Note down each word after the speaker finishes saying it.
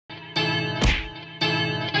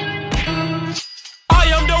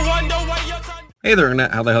Hey there,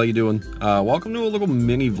 Internet. How the hell you doing? Welcome to a little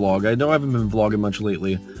mini vlog. I know I haven't been vlogging much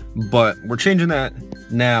lately, but we're changing that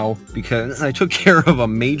now because I took care of a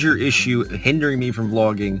major issue hindering me from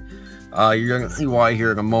vlogging. You're gonna see why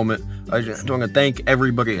here in a moment. I just want to thank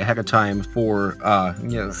everybody ahead of time for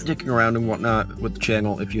sticking around and whatnot with the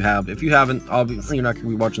channel. If you have, if you haven't, obviously you're not gonna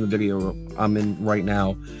be watching the video I'm in right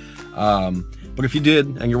now. But if you did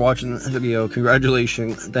and you're watching this video,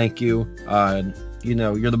 congratulations, thank you. You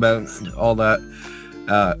know, you're the best, all that.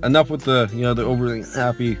 Enough with the, the overly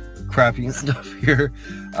happy, crappy stuff here.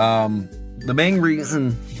 The main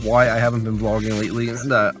reason why I haven't been vlogging lately is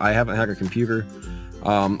that I haven't had a computer.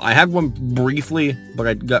 I had one briefly, but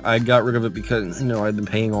I got rid of it because, I'd been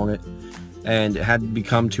paying on it, and it had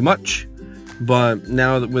become too much. But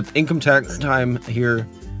now that with income tax time here,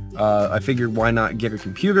 I figured why not get a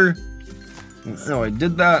computer. So I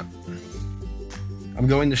did that. I'm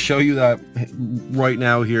going to show you that right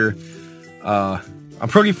now here. I'm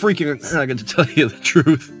pretty freaking excited to tell you the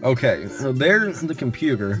truth. Okay, so there's the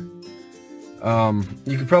computer.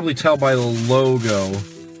 You can probably tell by the logo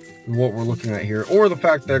what we're looking at here, or the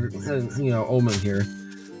fact that it says, Omen here.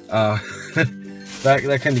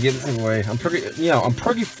 That kind of gives it away. I'm pretty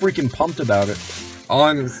freaking pumped about it.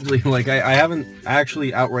 Honestly, like I haven't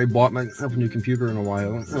actually outright bought myself a new computer in a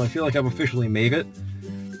while, so I feel like I've officially made it.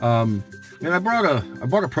 And I brought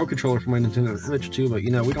a Pro controller for my Nintendo Switch too, but we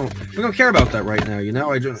don't care about that right now.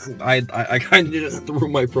 I kind of just threw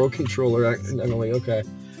my Pro controller accidentally. Okay,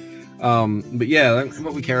 but yeah, that's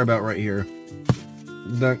what we care about right here.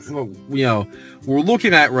 That's what we're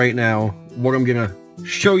looking at right now. What I'm gonna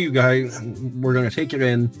show you guys. We're gonna take it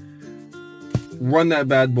in, run that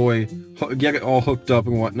bad boy, get it all hooked up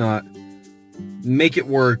and whatnot, make it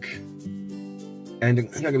work. And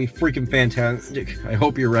it's gonna be freaking fantastic. I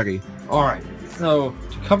hope you're ready. Alright, so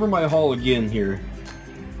to cover my haul again here,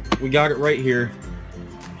 we got it right here.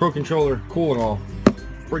 Pro controller, cool and all.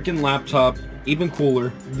 Freaking laptop, even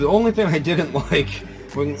cooler. The only thing I didn't like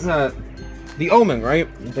was the Omen,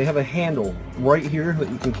 right? They have a handle right here that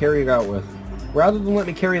you can carry it out with. Rather than let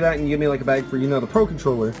me carry that and give me like a bag for, the Pro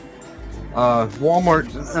controller,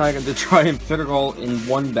 Walmart decided to try and fit it all in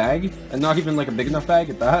one bag, and not even like a big enough bag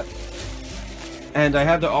at that. And I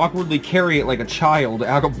had to awkwardly carry it like a child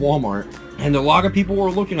out of Walmart. And a lot of people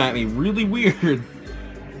were looking at me really weird.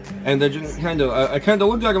 And they just I kind of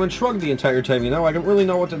looked at them and shrugged the entire time, I didn't really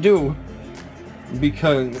know what to do.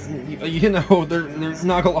 Because, there's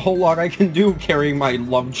not a whole lot I can do carrying my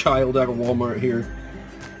loved child out of Walmart here.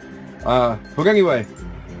 But anyway,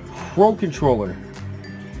 Pro controller.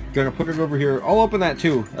 Gonna put it over here. I'll open that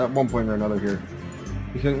too, at one point or another here.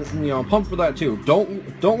 Because, I'm pumped for that too.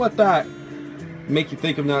 Don't let that make you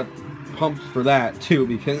think I'm not pumped for that too,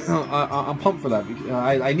 because I'm pumped for that. Because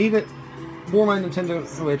I need it for my Nintendo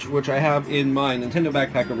Switch, which I have in my Nintendo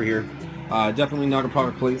backpack over here. Definitely not a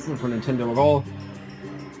product placement for Nintendo at all.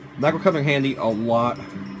 That will come in handy a lot.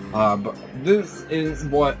 But this is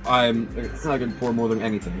what I'm excited for more than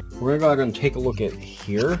anything. We're gonna go ahead and take a look at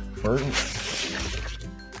here first.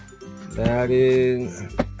 That is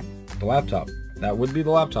the laptop. That would be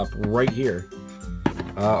the laptop right here.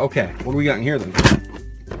 Okay, what do we got in here then?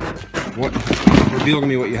 Reveal to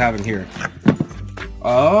me what you have in here.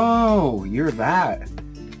 Oh, you're that.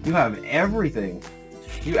 You have everything.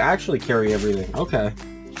 You actually carry everything. Okay.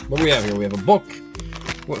 What do we have here? We have a book.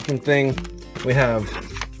 Looking thing. We have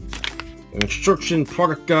an instruction,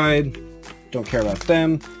 product guide. Don't care about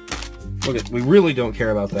them. Look at, we really don't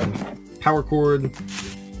care about them. Power cord.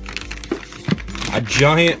 A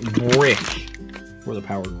giant brick for the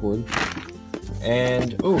power cord.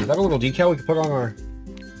 And, ooh, is that a little decal we can put on our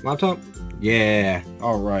laptop? Yeah,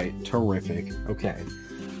 alright, terrific. Okay,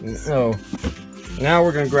 so, now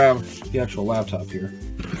we're going to grab the actual laptop here.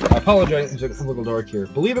 I apologize if it's a little dark here.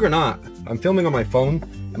 Believe it or not, I'm filming on my phone,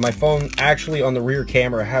 and my phone actually on the rear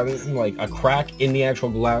camera has, like, a crack in the actual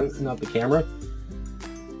glass, not the camera.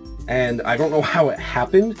 And I don't know how it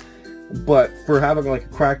happened, but for having like a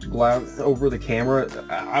cracked glass over the camera,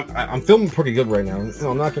 I'm filming pretty good right now,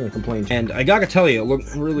 so I'm not going to complain. And I gotta tell you, it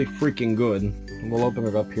looks really freaking good. We'll open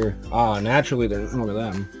it up here. Naturally there's none of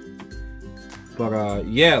them. But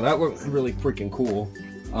yeah, that looks really freaking cool.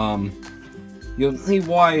 You'll see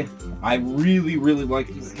why I really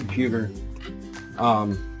like this computer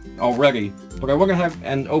already. But I went ahead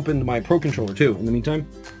and opened my Pro controller too in the meantime.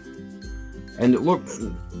 And it looks...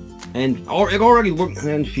 And it already looks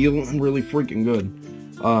and feels really freaking good.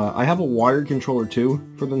 I have a wired controller too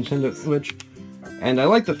for the Nintendo Switch, and I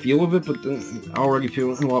like the feel of it, but it already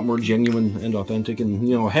feels a lot more genuine and authentic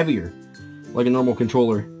and, heavier, like a normal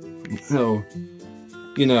controller. So,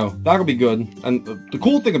 you know, that'll be good. And the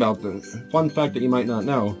cool thing about this, fun fact that you might not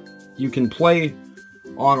know, you can play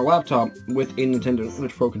on a laptop with a Nintendo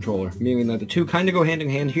Switch Pro controller, meaning that the two kind of go hand in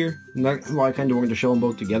hand here. And that's why I kind of wanted to show them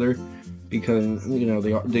both together, because, you know,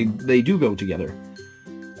 they do go together.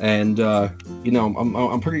 And, you know,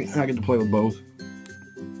 I'm pretty excited to play with both.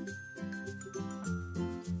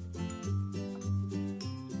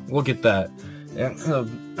 Look at that.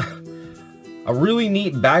 A really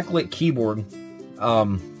neat backlit keyboard.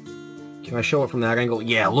 Can I show it from that angle?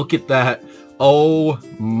 Yeah, look at that. Oh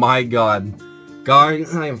my god.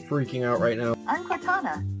 Guys, I am freaking out right now. I'm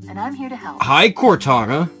Cortana, and I'm here to help. Hi,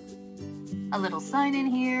 Cortana. A little sign in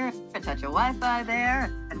here, a touch of Wi-Fi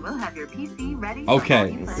there, and we'll have your PC ready.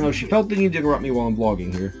 Okay, so she felt the need to interrupt me while I'm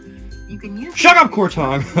vlogging here. You can use Shut up,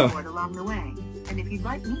 Cortana! along the way. And if you'd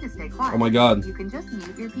like me to stay quiet, oh my god. You can just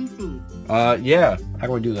mute your PC. Yeah. How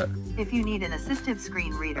do I do that? If you need an assistive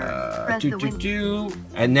screen reader, press the window.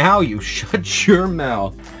 And now you shut your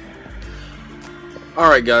mouth.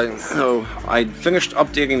 Alright guys, so I finished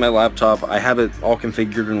updating my laptop. I have it all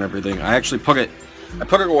configured and everything. I actually put it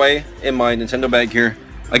away in my Nintendo bag here.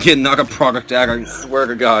 Again, not a product ad, I swear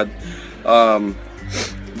to God.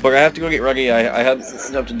 But I have to go get ready. I had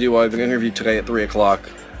stuff to do. I have an interview today at 3 o'clock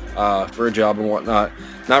for a job and whatnot.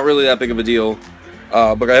 Not really that big of a deal.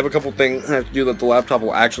 But I have a couple things I have to do that the laptop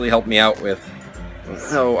will actually help me out with.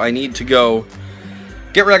 So I need to go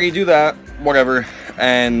get ready, do that, whatever,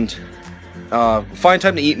 and find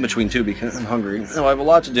time to eat in between too, because I'm hungry. So I have a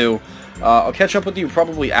lot to do. I'll catch up with you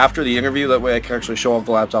probably after the interview, that way I can actually show off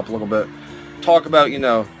the laptop a little bit. Talk about, you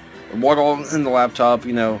know, what all's in the laptop,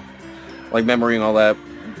 you know, like memory and all that.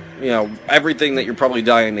 You know, everything that you're probably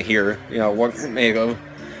dying to hear, you know, what it's made of.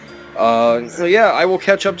 So yeah, I will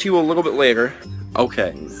catch up to you a little bit later.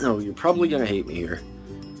 Okay, so you're probably gonna hate me here,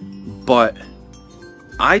 but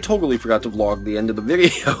I totally forgot to vlog the end of the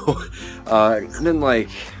video. It's been like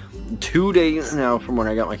 2 days now from when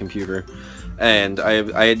I got my computer, and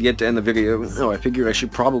I had yet to end the video, so I figured I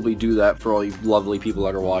should probably do that for all you lovely people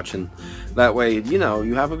that are watching. That way, you know,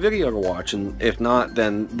 you have a video to watch, and if not,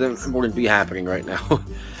 then it wouldn't be happening right now.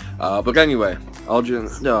 But anyway, I'll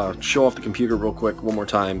just show off the computer real quick one more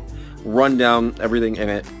time, run down everything in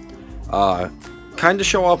it, kind of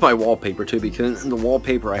show off my wallpaper too, because the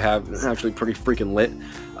wallpaper I have is actually pretty freaking lit.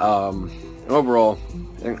 Overall,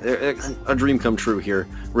 it's a dream come true here,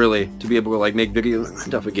 really, to be able to like make videos and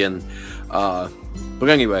stuff again. But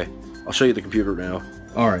anyway, I'll show you the computer now.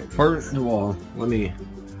 Alright, first of all, I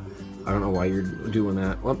don't know why you're doing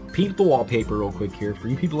that. Well, peep the wallpaper real quick here, for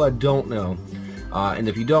you people that don't know. And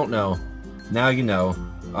if you don't know, now you know.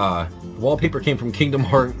 The wallpaper came from Kingdom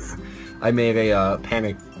Hearts. I made a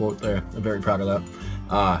panic quote there. I'm very proud of that.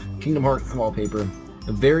 Kingdom Hearts wallpaper.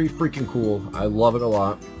 Very freaking cool. I love it a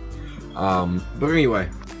lot. But anyway,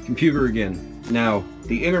 computer again. Now,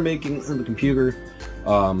 the inner makings of the computer.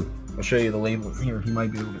 I'll show you the label here. You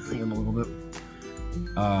might be able to see them a little bit.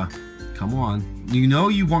 Come on. You know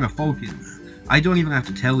you want to focus. I don't even have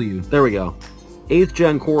to tell you. There we go. 8th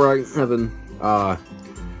gen Core i7.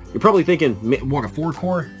 You're probably thinking, what, a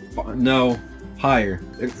 4-core? No, higher.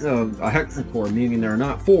 It's a Hexacore, meaning there are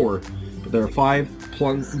not 4, but there are 5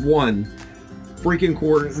 plus 1 freaking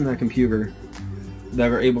cores in that computer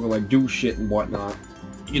that are able to like do shit and whatnot.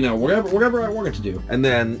 You know, whatever I want it to do. And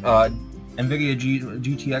then Nvidia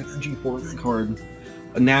GTX GeForce card.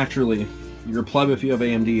 Naturally, you're a pleb if you have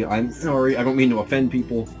AMD. I'm sorry, I don't mean to offend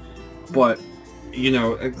people, but you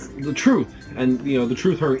know, it's the truth, and you know, the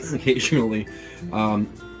truth hurts occasionally.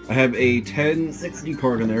 I have a 1060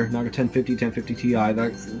 card in there, not a 1050 Ti.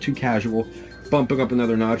 That's too casual. Bump it up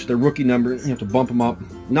another notch. They're rookie numbers. You have to bump them up.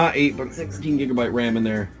 Not 8, but 16 gigabyte RAM in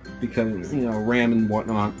there, because you know, RAM and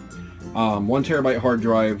whatnot. 1 terabyte hard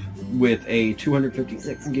drive with a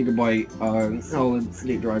 256 gigabyte solid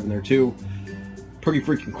state drive in there too. Pretty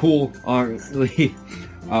freaking cool, honestly.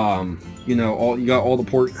 You know, you got all the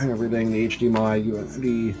ports and everything, the HDMI,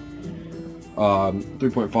 USB,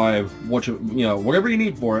 3.5, you know, whatever you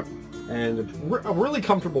need for it, and a really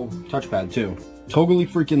comfortable touchpad too. Totally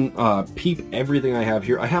freaking peep everything I have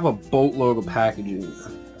here. I have a boatload of packages.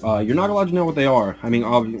 You're not allowed to know what they are. I mean,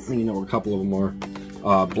 obviously, you know what a couple of them are.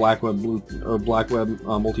 Blackweb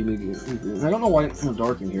multimedia. I don't know why it's so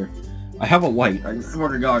dark in here. I have a light. I swear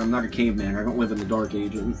to God, I'm not a caveman. I don't live in the Dark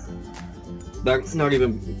Ages. That's not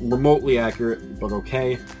even remotely accurate, but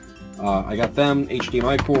okay. I got them,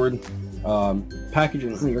 HDMI cord,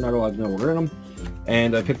 packages, you're not allowed to know what are in them,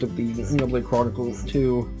 and I picked up the Xenoblade Chronicles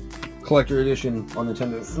 2 Collector Edition on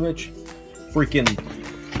Nintendo Switch. Freaking,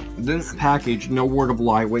 this package, no word of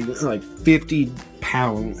lie, weighs like 50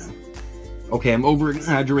 pounds. Okay, I'm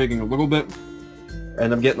over-exaggerating a little bit,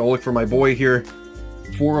 And I'm getting a look for my boy here.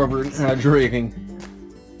 Forever exaggerating.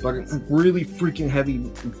 But it's really freaking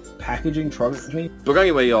heavy packaging, trust me. But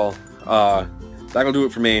anyway, y'all, that'll do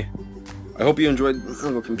it for me. I hope you enjoyed this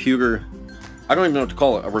little computer. I don't even know what to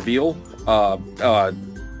call it. A reveal?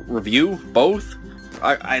 Review? Both?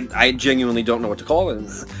 I genuinely don't know what to call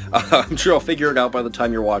it. I'm sure I'll figure it out by the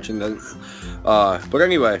time you're watching this. But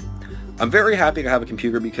anyway, I'm very happy to have a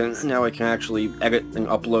computer because now I can actually edit and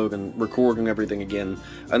upload and record and everything again.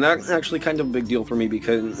 And that's actually kind of a big deal for me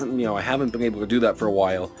because, you know, I haven't been able to do that for a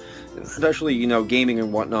while. Especially, you know, gaming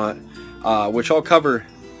and whatnot. Which I'll cover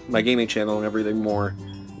my gaming channel and everything more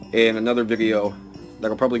in another video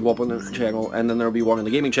that'll probably go up on this channel. And then there'll be one on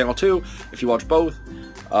the gaming channel too, if you watch both.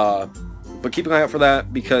 But keep an eye out for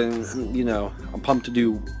that because, you know, I'm pumped to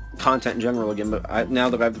do content in general again, but now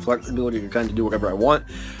that I have the flexibility to kind of do whatever I want,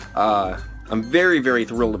 I'm very, very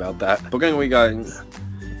thrilled about that. But anyway, guys,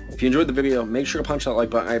 if you enjoyed the video, make sure to punch that like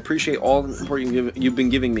button. I appreciate all the support you've been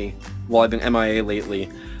giving me while I've been MIA lately.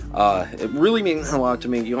 It really means a lot to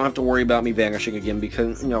me. You don't have to worry about me vanishing again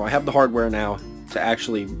because, you know, I have the hardware now to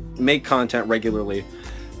actually make content regularly.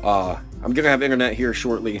 I'm gonna have internet here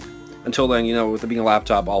shortly. Until then, you know, with it being a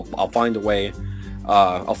laptop, I'll find a way.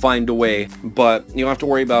 I'll find a way, but you don't have to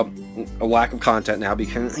worry about a lack of content now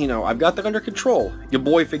because, you know, I've got that under control. Your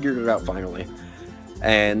boy figured it out finally.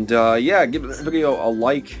 And, yeah, give this video a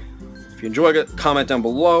like. If you enjoyed it, comment down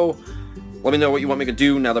below. Let me know what you want me to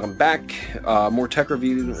do now that I'm back. More tech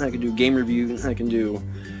reviews, I can do game reviews, I can do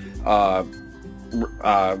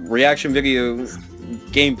reaction videos,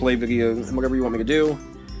 gameplay videos, whatever you want me to do.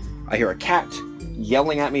 I hear a cat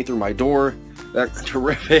yelling at me through my door. That's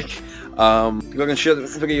terrific. Go ahead and share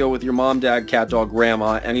this video with your mom, dad, cat, dog,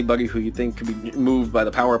 grandma, anybody who you think could be moved by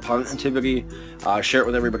the power of positivity. Share it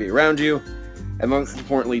with everybody around you. And most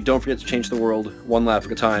importantly, don't forget to change the world one laugh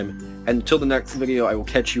at a time. And until the next video, I will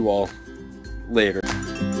catch you all later.